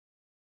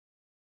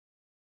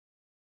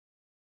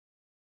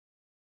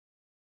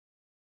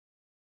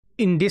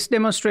In this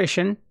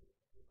demonstration,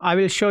 I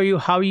will show you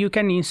how you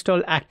can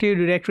install Active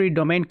Directory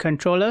Domain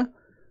Controller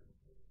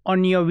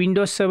on your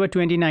Windows Server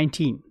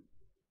 2019.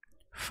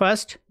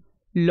 First,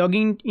 log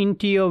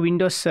into your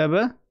Windows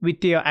Server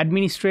with your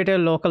administrator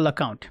local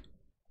account.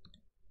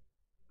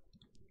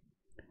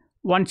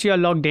 Once you are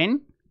logged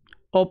in,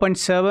 open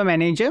Server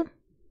Manager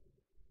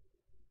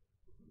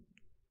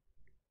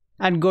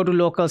and go to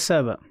Local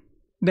Server.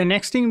 The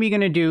next thing we're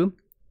going to do,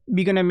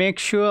 we're going to make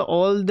sure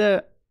all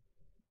the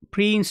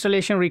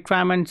pre-installation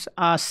requirements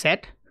are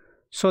set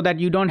so that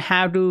you don't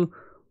have to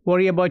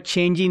worry about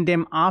changing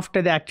them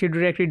after the Active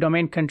Directory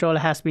Domain Controller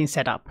has been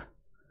set up.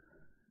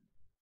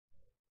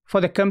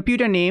 For the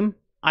computer name,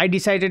 I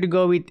decided to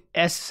go with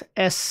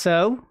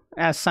SSServe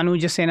as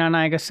Manuja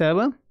Senanayake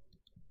server.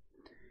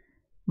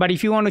 But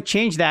if you want to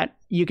change that,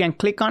 you can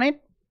click on it,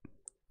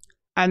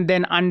 and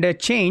then under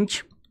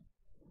change,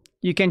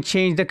 you can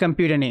change the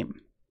computer name.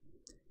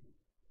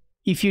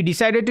 If you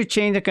decided to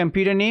change the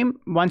computer name,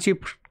 once you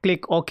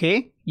click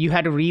OK, you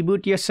had to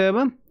reboot your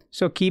server.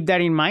 So keep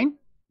that in mind.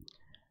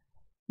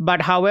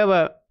 But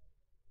however,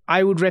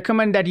 I would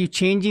recommend that you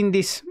changing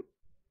this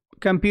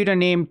computer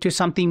name to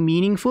something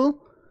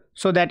meaningful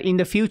so that in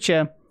the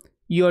future,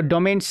 your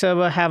domain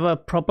server have a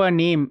proper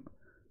name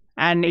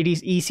and it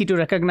is easy to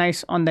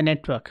recognize on the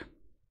network.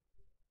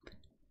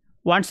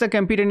 Once the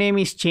computer name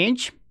is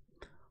changed,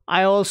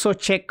 I also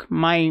check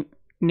my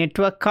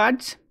network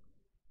cards.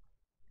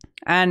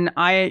 And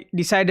I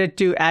decided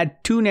to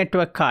add 2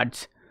 network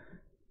cards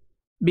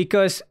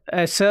because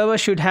a server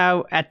should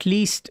have at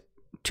least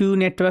 2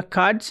 network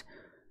cards,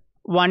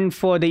 one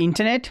for the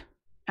internet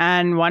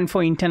and one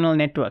for internal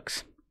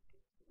networks.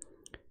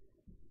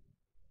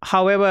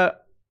 However,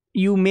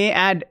 you may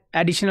add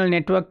additional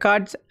network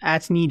cards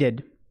as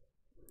needed.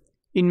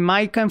 In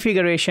my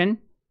configuration,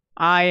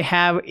 I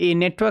have a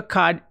network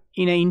card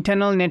in an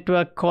internal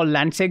network called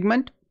LAN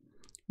segment,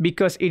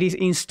 because it is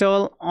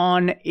installed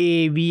on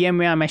a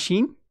VMware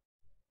machine,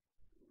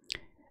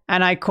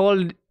 and I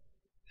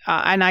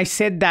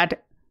set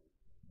that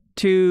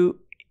to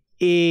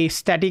a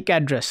static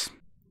address.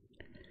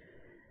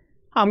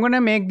 I'm going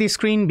to make this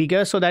screen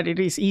bigger so that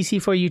it is easy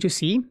for you to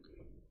see.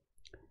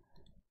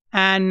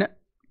 And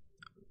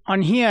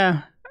on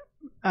here,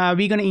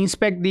 we're going to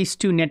inspect these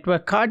 2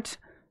 network cards,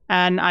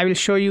 and I will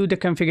show you the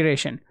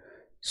configuration.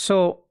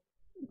 So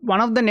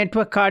one of the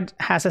network cards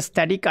has a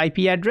static IP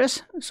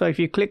address. So if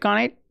you click on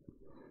it,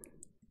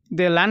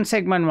 the LAN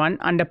segment one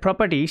under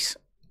properties,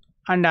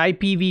 under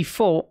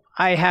IPv4,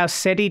 I have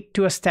set it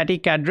to a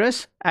static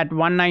address at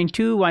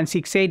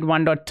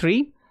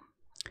 192.168.1.3.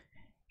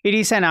 It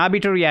is an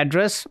arbitrary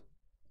address.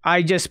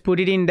 I just put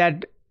it in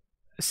that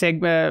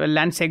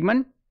LAN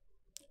segment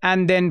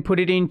and then put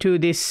it into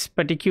this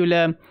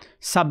particular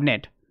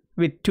subnet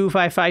with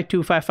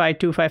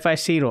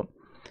 255.255.255.0.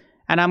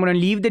 And I'm going to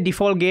leave the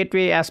default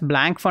gateway as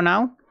blank for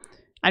now,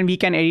 and we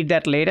can edit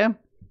that later.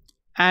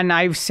 And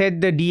I've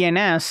set the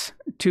DNS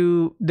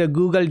to the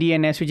Google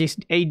DNS, which is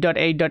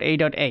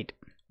 8.8.8.8.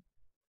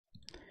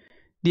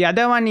 The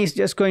other one is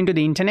just going to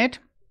the internet.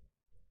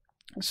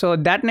 So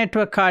that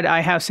network card, I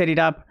have set it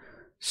up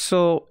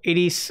so it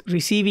is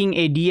receiving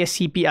a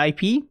DSCP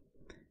IP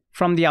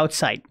from the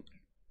outside.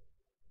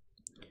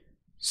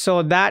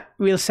 So that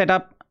will set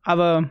up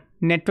our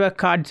network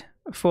card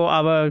for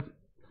our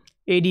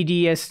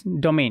ADDS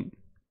domain.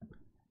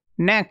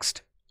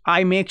 Next,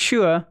 I make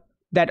sure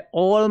that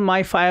all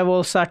my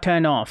firewalls are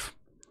turned off.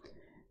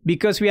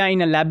 Because we are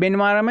in a lab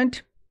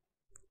environment,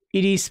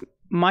 it is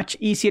much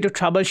easier to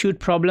troubleshoot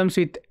problems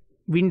with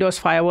Windows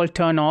firewall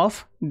turn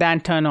off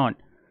than turn on.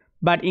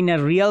 But in a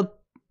real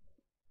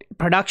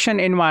production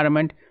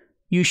environment,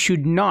 you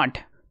should not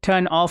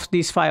turn off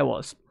these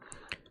firewalls.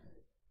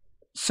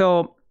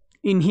 So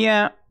in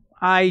here,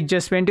 I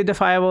just went to the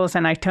firewalls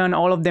and I turned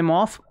all of them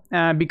off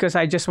because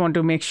I just want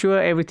to make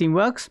sure everything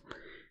works.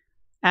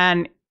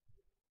 And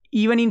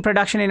even in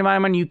production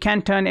environment, you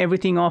can turn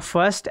everything off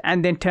first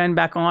and then turn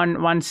back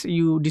on once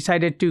you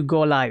decided to go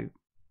live.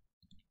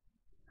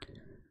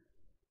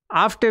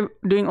 After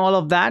doing all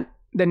of that,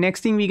 the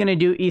next thing we're going to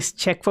do is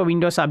check for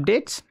Windows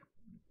updates.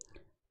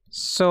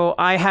 So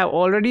I have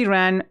already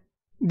ran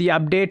the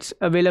updates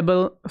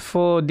available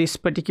for this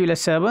particular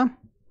server,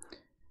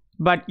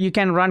 but you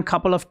can run a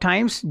couple of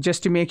times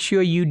just to make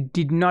sure you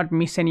did not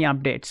miss any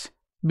updates,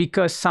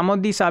 because some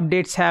of these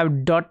updates have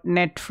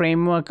 .NET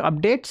framework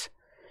updates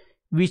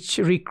which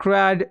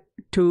required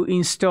to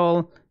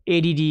install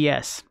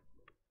ADDS.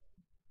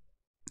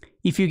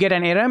 If you get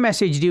an error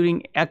message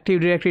during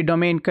Active Directory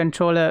Domain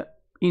Controller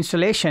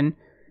installation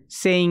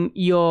saying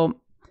your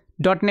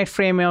 .NET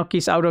framework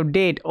is out of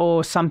date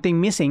or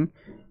something missing,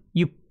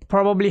 you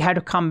probably had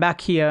to come back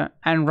here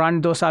and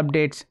run those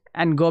updates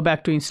and go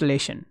back to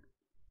installation.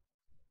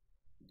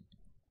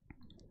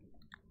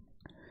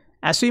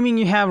 Assuming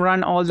you have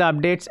run all the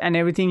updates and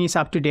everything is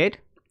up to date,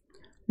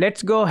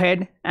 let's go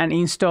ahead and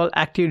install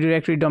Active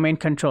Directory Domain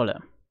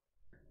Controller.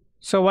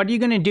 So what you're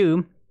going to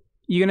do,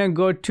 you're going to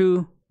go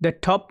to the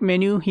top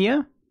menu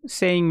here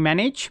saying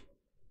Manage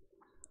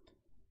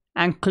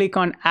and click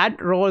on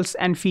Add Roles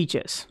and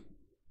Features.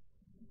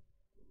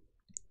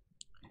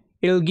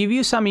 it'll give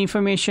you some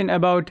information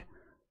about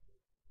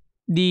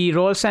the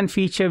roles and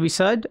feature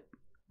wizard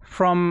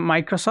from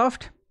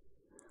Microsoft,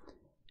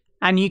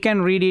 and you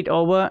can read it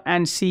over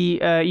and see,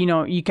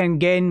 you can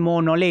gain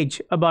more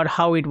knowledge about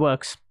how it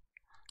works.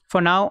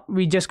 For now,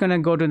 we're just going to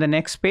go to the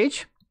next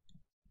page.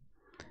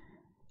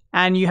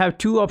 And you have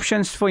two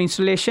options for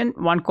installation,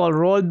 one called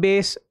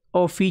role-based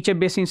or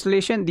feature-based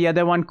installation, the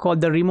other one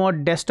called the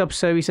remote desktop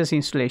services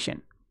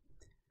installation.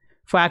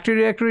 For Active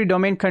Directory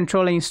domain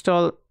controller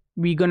install,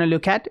 we're going to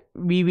look at,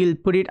 we will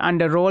put it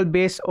under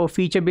role-based or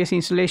feature-based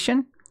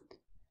installation.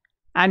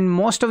 And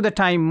most of the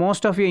time,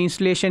 most of your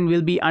installation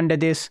will be under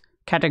this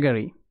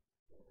category.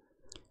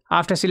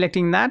 After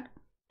selecting that,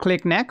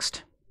 click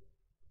Next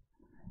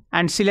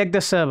and select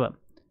the server.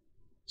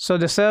 So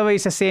the server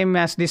is the same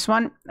as this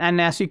one, and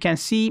as you can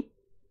see,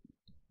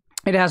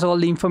 it has all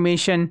the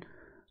information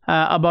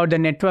about the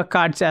network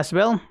cards as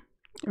well,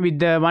 with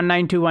the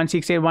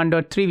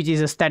 192.168.1.3, which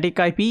is a static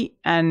IP,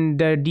 and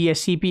the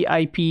DHCP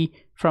IP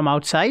from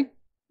outside.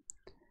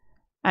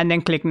 And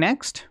then click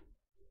Next.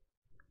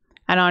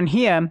 And on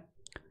here,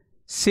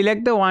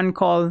 select the one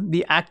called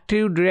the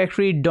Active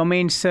Directory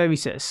Domain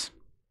Services.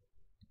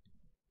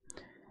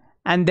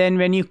 And then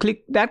when you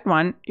click that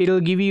one, it'll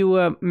give you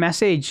a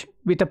message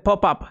with a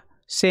pop-up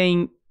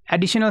saying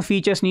additional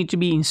features need to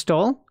be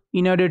installed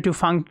in order to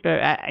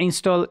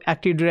install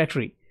Active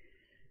Directory.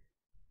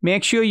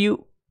 Make sure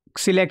you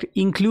select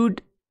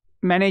Include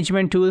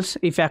Management Tools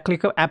if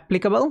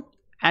applicable,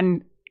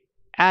 and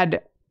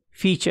add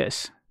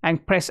features,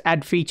 and press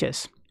Add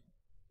Features.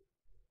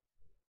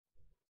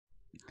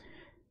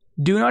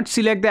 Do not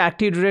select the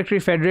Active Directory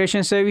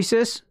Federation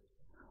Services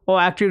or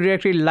Active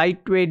Directory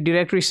Lightweight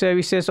Directory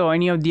Services or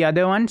any of the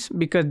other ones,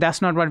 because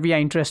that's not what we are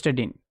interested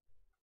in.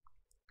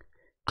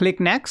 Click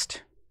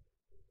Next,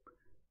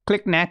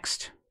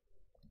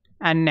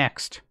 and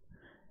Next.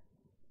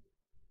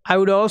 I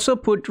would also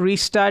put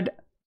Restart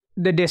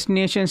the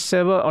destination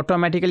server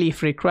automatically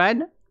if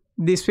required.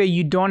 This way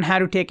you don't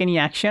have to take any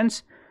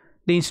actions.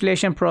 The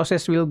installation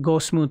process will go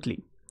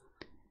smoothly.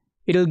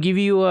 It'll give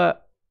you a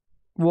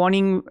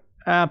warning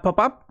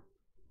pop-up,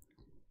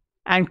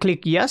 and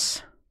click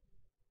Yes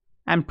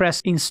and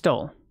press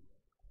Install.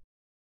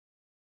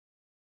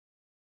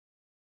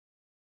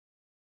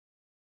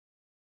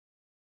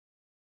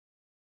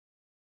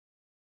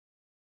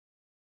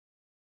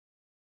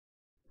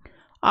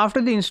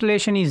 After the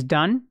installation is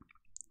done,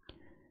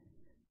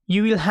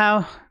 you will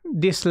have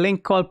this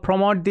link called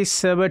Promote this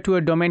server to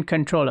a domain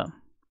controller.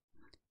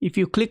 If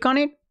you click on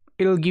it,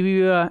 it will give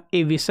you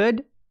a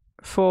wizard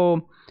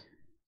for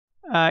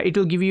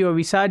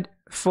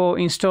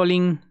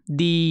installing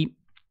the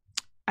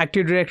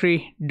Active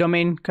Directory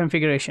domain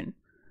configuration.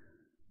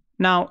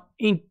 Now,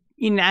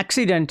 in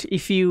accident,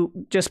 if you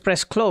just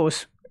press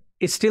close,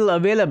 it's still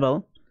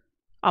available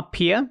up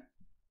here.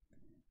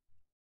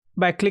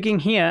 By clicking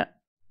here,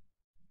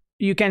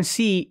 you can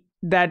see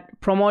that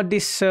Promote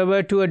this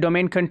server to a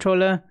domain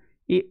controller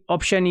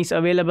option is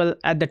available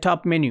at the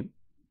top menu.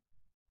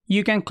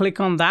 You can click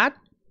on that,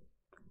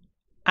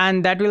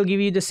 and that will give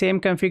you the same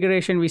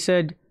configuration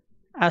wizard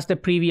as the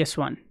previous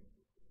one.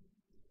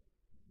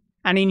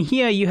 And in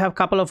here you have a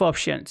couple of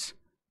options.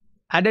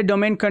 Add a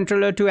domain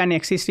controller to an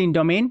existing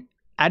domain,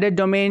 add a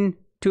domain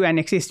to an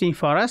existing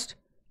forest,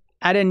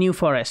 add a new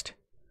forest.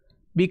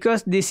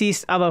 Because this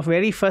is our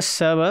very first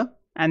server,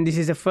 and this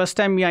is the first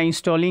time we are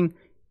installing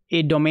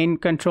a domain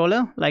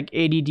controller like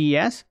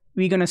ADDS,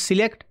 we're going to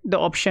select the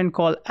option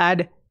called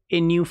Add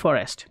a New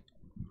Forest.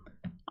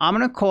 I'm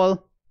going to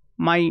call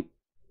my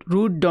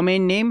root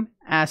domain name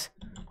as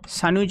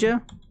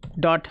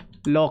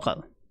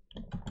sanuja.local.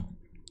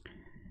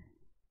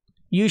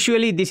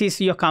 Usually this is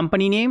your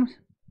company name,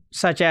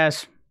 such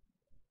as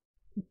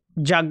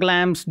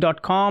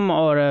juglamps.com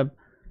or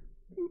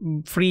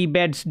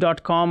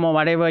freebeds.com or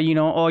whatever,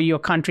 or your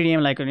country name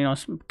like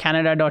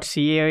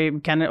canada.ca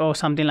or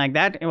something like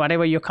that,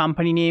 whatever your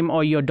company name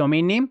or your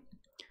domain name.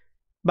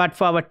 But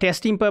for our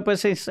testing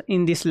purposes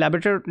in this lab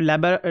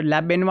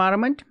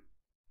environment,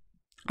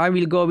 I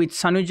will go with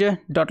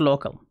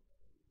sanuja.local.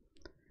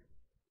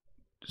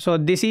 So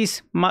this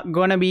is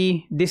gonna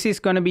be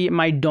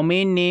my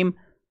domain name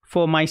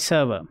for my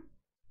server.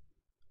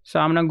 So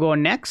I'm gonna go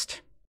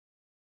Next.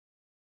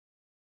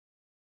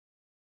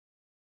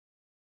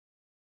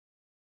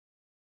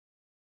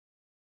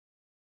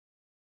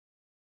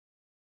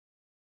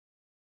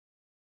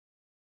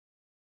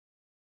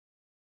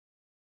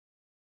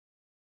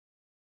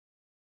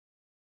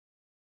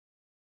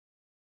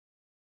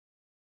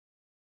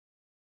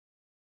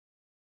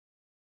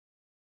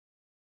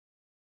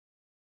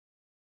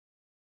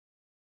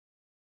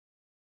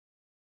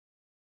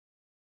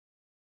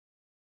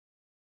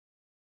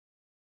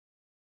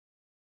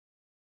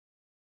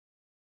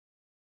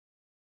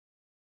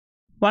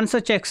 Once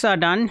the checks are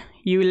done,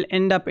 you will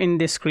end up in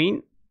this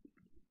screen,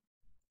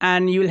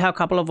 and you will have a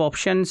couple of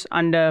options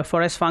under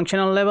forest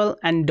functional level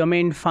and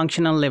domain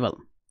functional level.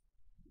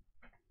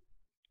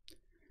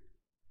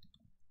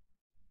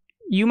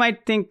 You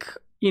might think,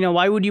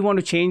 why would you want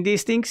to change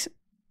these things?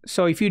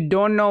 So if you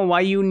don't know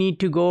why you need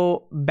to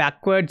go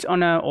backwards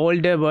on an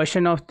older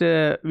version of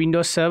the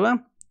Windows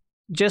Server,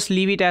 just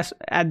leave it as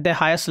at the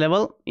highest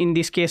level. In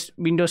this case,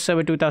 Windows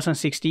Server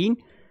 2016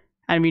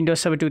 and Windows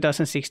Server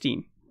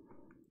 2016.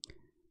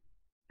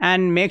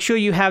 And make sure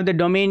you have the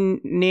domain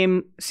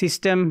name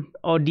system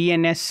or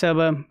DNS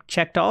server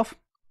checked off.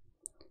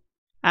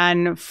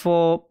 And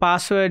for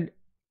password,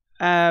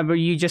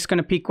 you're just going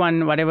to pick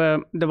one, whatever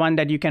the one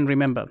that you can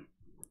remember.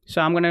 So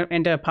I'm going to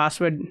enter a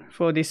password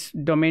for this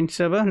domain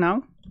server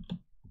now.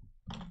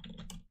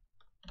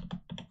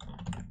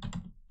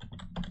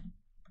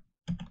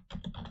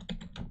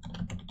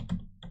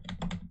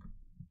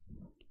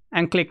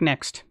 And click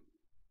next.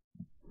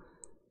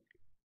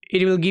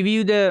 It will give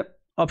you the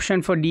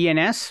option for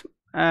DNS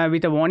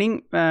with a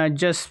warning.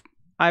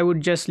 I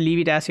would just leave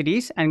it as it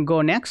is and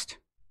go next.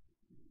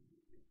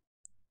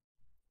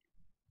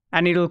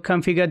 And it will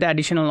configure the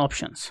additional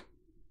options.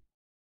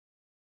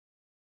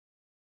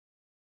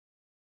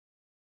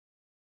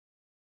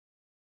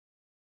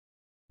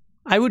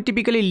 I would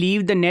typically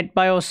leave the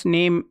NetBIOS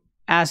name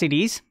as it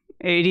is.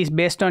 It is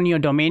based on your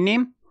domain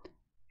name.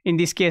 In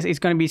this case, it's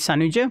going to be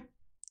Sanuja.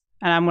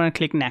 And I'm going to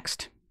click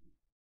next.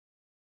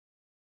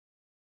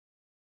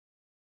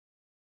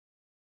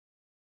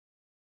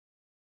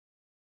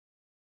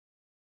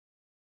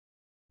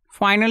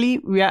 Finally,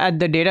 we are at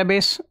the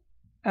database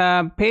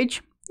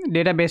page,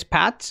 database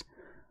paths.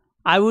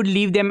 I would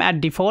leave them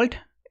at default.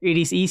 It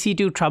is easy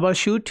to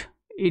troubleshoot.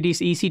 It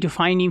is easy to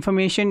find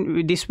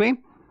information this way.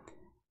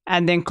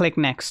 And then click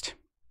next.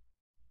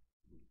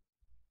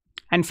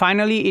 And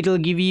finally, it will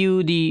give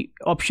you the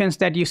options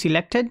that you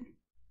selected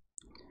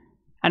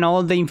and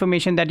all the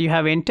information that you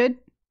have entered.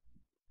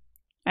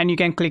 And you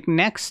can click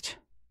next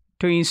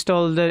to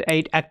install the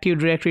Active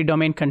Directory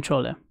domain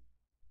controller.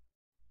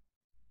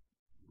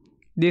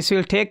 This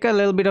will take a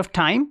little bit of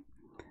time.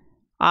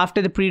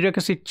 After the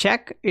prerequisite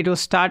check, it will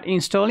start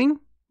installing.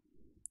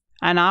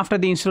 And after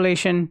the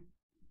installation,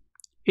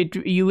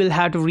 you will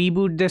have to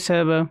reboot the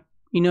server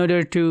in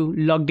order to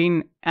log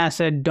in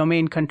as a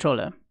domain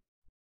controller.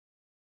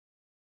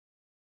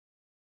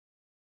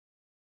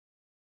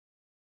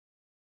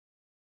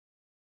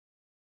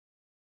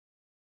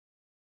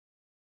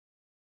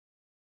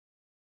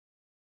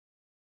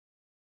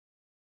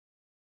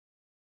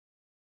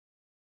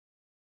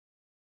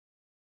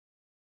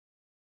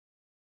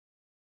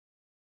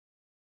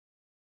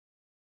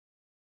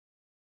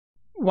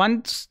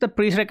 Once the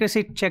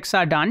prerequisite checks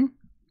are done,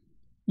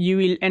 you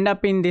will end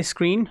up in this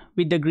screen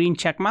with the green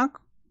check mark.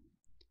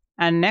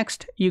 And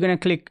next, you're going to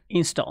click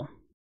install.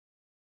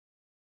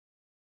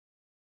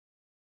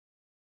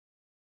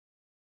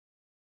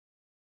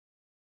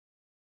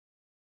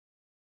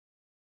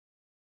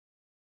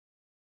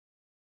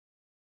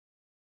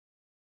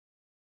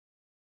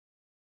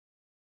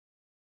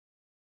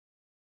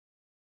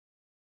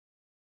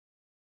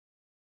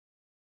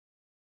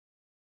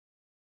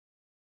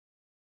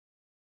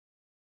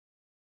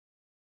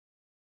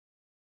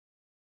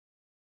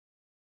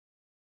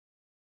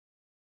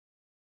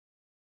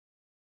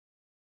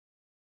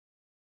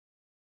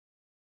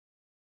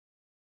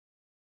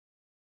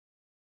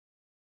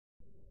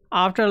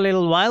 After a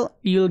little while,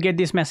 you'll get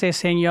this message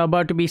saying you're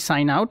about to be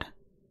signed out.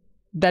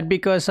 That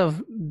because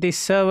of this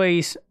server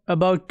is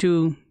about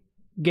to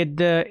get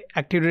the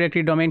Active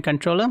Directory domain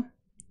controller,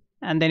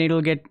 and then it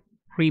will get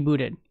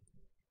rebooted.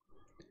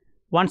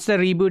 Once the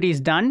reboot is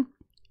done,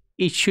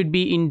 it should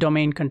be in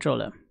domain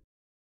controller.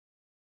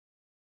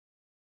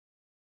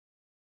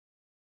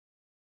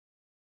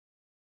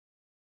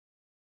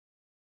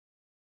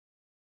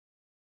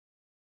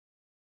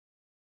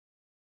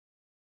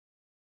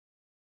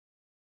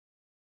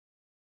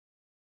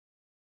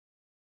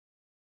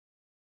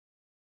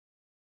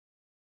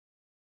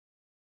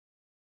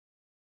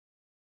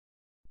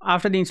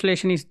 After the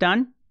installation is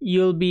done,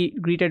 you'll be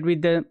greeted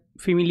with the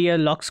familiar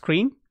lock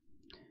screen.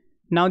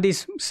 Now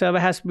this server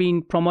has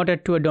been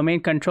promoted to a domain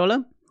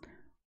controller.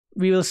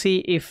 We will see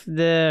if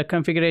the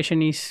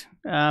configuration is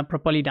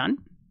properly done.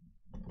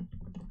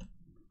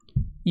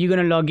 You're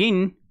going to log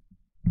in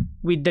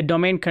with the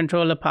domain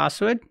controller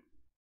password.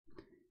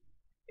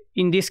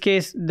 In this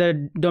case,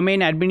 the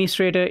domain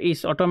administrator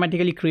is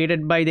automatically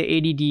created by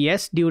the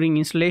ADDS during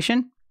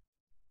installation.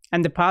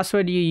 And the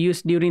password you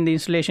use during the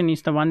installation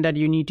is the one that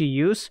you need to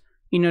use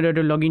in order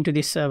to log into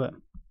this server.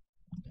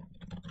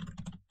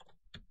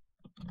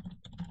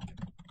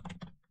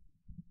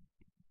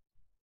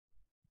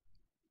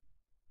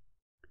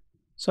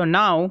 So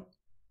now,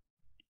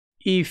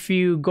 if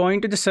you go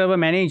into the server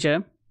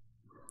manager,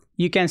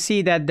 you can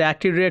see that the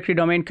Active Directory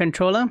domain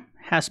controller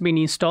has been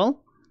installed,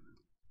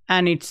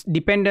 and its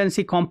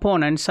dependency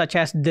components such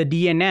as the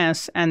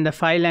DNS and the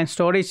file and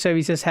storage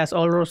services has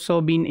also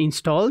been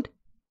installed.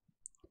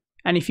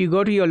 And if you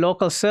go to your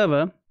local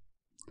server,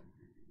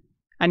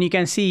 and you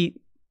can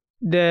see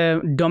the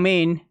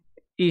domain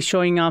is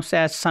showing up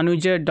as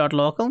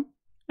sanuja.local.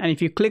 And if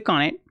you click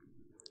on it,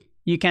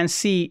 you can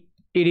see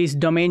it is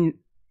domain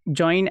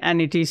join,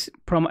 and it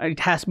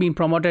has been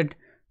promoted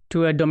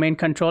to a domain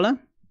controller.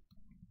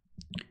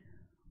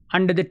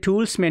 Under the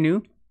tools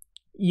menu,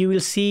 you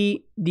will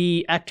see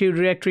the Active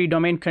Directory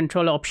domain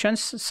control options,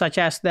 such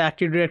as the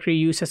Active Directory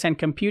users and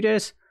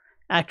computers,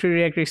 Active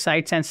Directory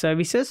sites and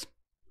services.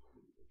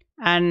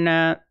 And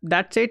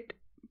that's it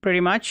pretty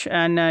much.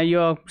 And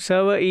your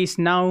server is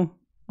now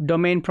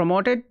domain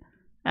promoted,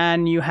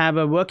 and you have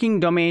a working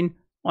domain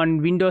on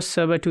Windows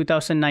Server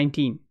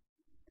 2019.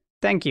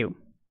 Thank you.